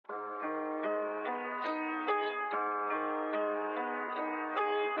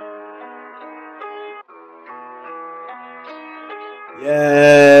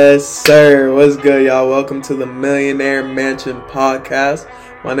Yes, sir. What's good, y'all? Welcome to the Millionaire Mansion podcast.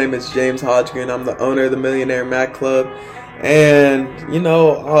 My name is James Hodgkin. I'm the owner of the Millionaire Mac Club. And,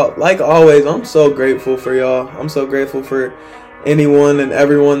 like always, I'm so grateful for y'all. I'm so grateful for anyone and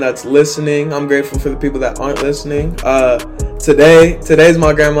everyone that's listening. I'm grateful for the people that aren't listening. Today's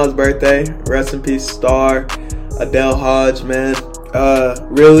my grandma's birthday. Rest in peace, Star. Adele Hodge, man.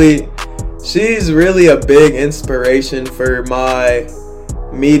 She's really a big inspiration for my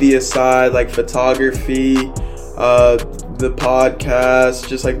media side, like photography, the podcast,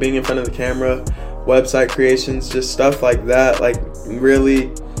 just like being in front of the camera, website creations, just stuff like that. Like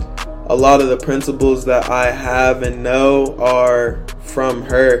really a lot of the principles that I have and know are from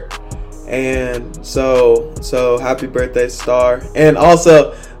her. And so happy birthday, Star. And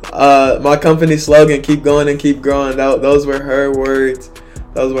also my company slogan, keep going and keep growing. Those were her words.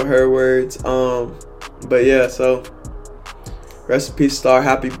 But yeah, so rest in peace, Star.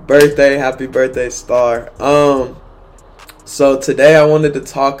 Happy birthday, Star. So today I wanted to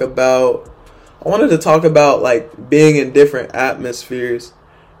talk about like being in different atmospheres,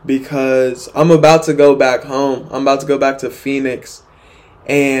 because I'm about to go back home. I'm about to go back to Phoenix,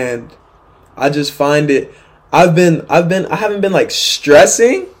 and I just find it, I haven't been like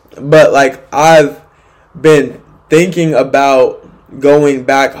stressing, but like I've been thinking about going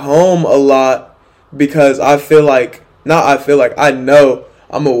back home a lot, because I know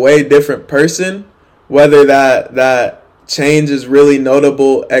I'm a way different person, whether that change is really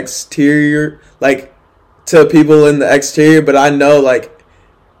notable exterior, like to people in the exterior, but I know like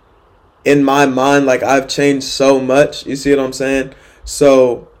in my mind, like I've changed so much, you see what I'm saying?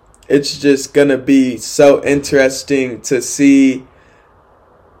 So it's just gonna be so interesting to see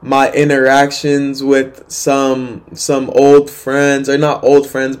my interactions with some old friends, or not old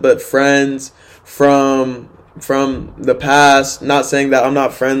friends, but friends from the past. Not saying that I'm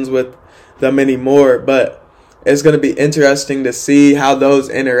not friends with them anymore, but it's going to be interesting to see how those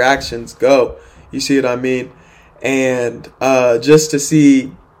interactions go. You see what I mean? And just to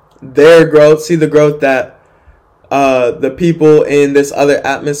see their growth, see the growth that the people in this other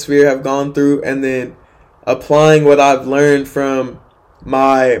atmosphere have gone through, and then applying what I've learned from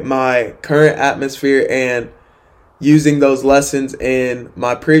my current atmosphere and using those lessons in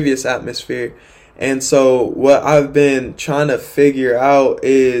my previous atmosphere. And so what I've been trying to figure out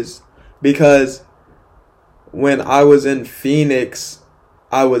is, because when I was in Phoenix,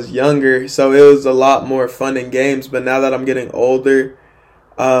 I was younger, so it was a lot more fun and games. But now that I'm getting older,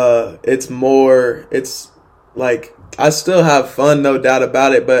 it's like I still have fun, no doubt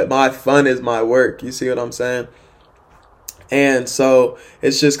about it, but my fun is my work. You see what I'm saying? And so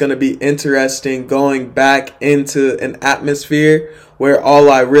it's just going to be interesting going back into an atmosphere where all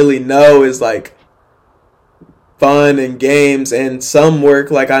I really know is like fun and games and some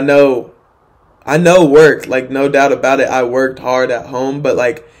work. Like I know work, like no doubt about it. I worked hard at home, but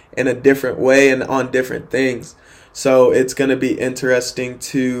like in a different way and on different things. So it's going to be interesting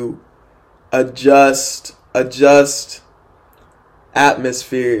to adjust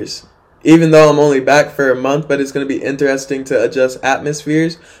atmospheres. Even though I'm only back for a month, but it's going to be interesting to adjust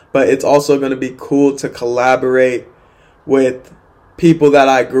atmospheres. But it's also going to be cool to collaborate with people that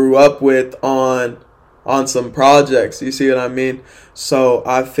I grew up with on some projects. You see what I mean? So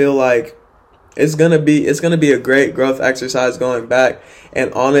I feel like it's gonna be a great growth exercise going back.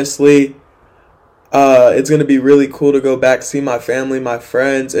 And honestly, it's gonna be really cool to go back, see my family, my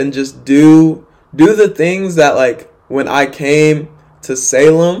friends, and just do the things that, like, when I came to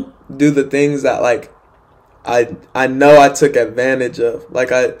Salem, do the things that like I know I took advantage of,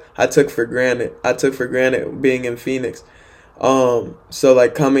 like I took for granted. I took for granted being in Phoenix. So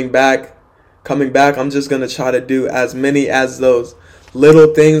like coming back, I'm just gonna try to do as many as those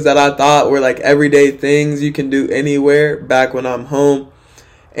little things that I thought were like everyday things you can do anywhere back when I'm home,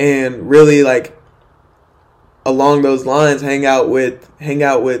 and really like along those lines hang out with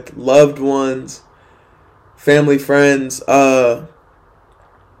loved ones, family, friends,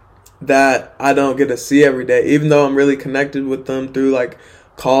 that I don't get to see every day, even though I'm really connected with them through like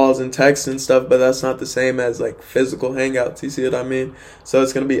calls and texts and stuff, but that's not the same as like physical hangouts. You see what I mean? So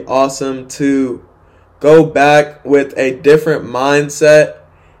it's going to be awesome to go back with a different mindset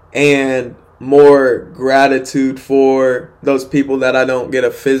and more gratitude for those people that I don't get to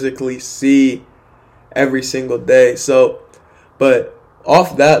physically see every single day. So, but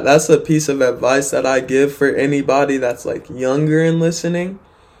off that's a piece of advice that I give for anybody that's like younger and listening.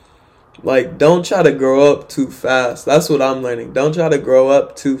 Like, don't try to grow up too fast. That's what I'm learning. Don't try to grow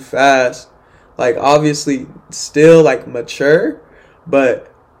up too fast. Like, obviously, still, like, mature,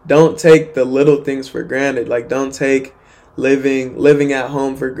 but don't take the little things for granted. Like, don't take living at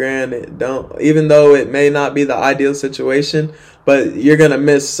home for granted. Don't, even though it may not be the ideal situation, but you're gonna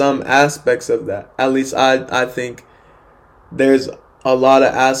miss some aspects of that. At least I think there's a lot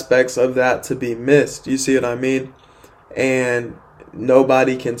of aspects of that to be missed. You see what I mean? And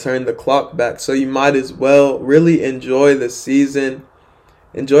nobody can turn the clock back. So you might as well really enjoy the season.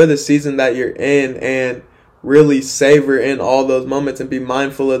 Enjoy the season that you're in and really savor in all those moments and be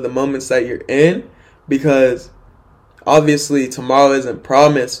mindful of the moments that you're in, because obviously tomorrow isn't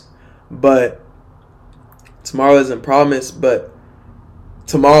promised, but tomorrow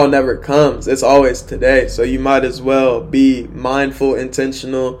never comes. It's always today. So you might as well be mindful,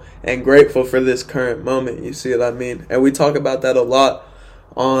 intentional, and grateful for this current moment. You see what I mean? And we talk about that a lot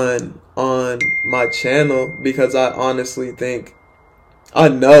on my channel, because I honestly think, I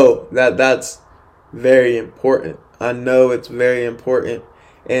know that that's very important. I know it's very important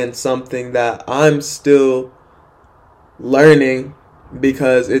and something that I'm still learning,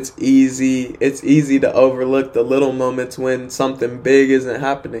 because it's easy to overlook the little moments when something big isn't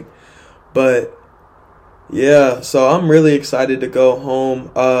happening. But yeah, so I'm really excited to go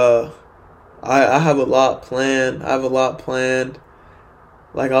home. I have a lot planned.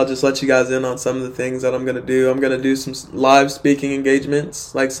 Like, I'll just let you guys in on some of the things that I'm going to do. I'm going to do some live speaking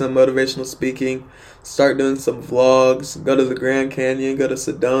engagements, like some motivational speaking, start doing some vlogs, go to the Grand Canyon, go to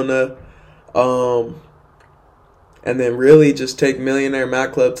Sedona, and then really just take Millionaire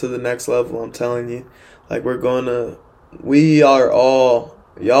Mac Club to the next level. I'm telling you, like, we are all,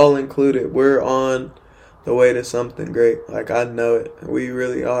 y'all included, we're on the way to something great. Like, I know it. We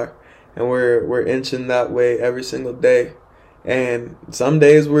really are. And we're inching that way every single day. And some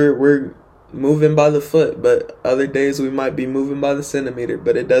days we're moving by the foot, but other days we might be moving by the centimeter.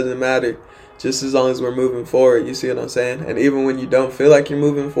 But it doesn't matter, just as long as we're moving forward. You see what I'm saying? And even when you don't feel like you're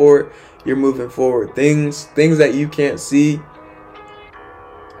moving forward, you're moving forward. Things that you can't see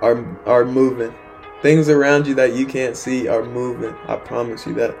are moving. Things around you that you can't see are moving. I promise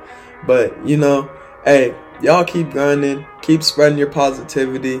you that. But hey, y'all keep grinding, keep spreading your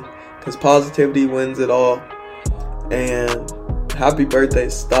positivity, because positivity wins it all. And happy birthday,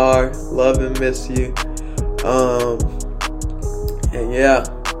 Star. Love and miss you. And yeah,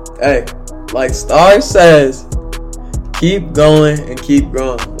 hey, like Star says, keep going and keep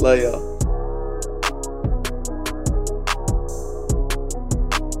growing. Love y'all.